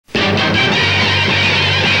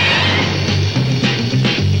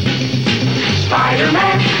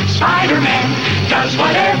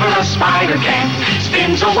spider can.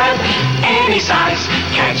 Spins a web any size,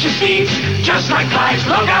 catches thieves just like flies.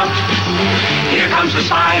 Look out, here comes the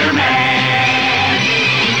Spider-Man.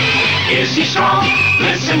 Is he strong?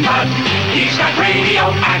 Listen, bud, he's got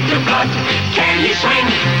radioactive blood. Can he swing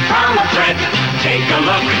from a thread? Take a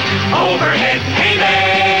look overhead. Hey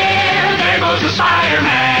there goes the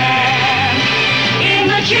Spider-Man. In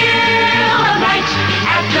the chill of night,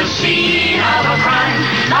 at the scene of a crime,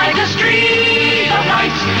 like a streak of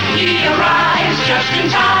light, he arrives just in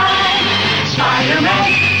time. Spider-Man,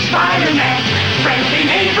 Spider-Man, friendly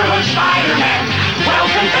neighborhood Spider-Man.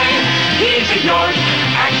 Wealth and fame, he's ignored.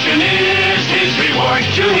 Action is his reward.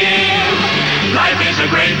 To him, life is a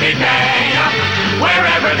great big bang.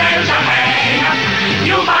 Wherever there's a hang,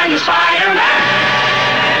 you'll find the Spider-Man.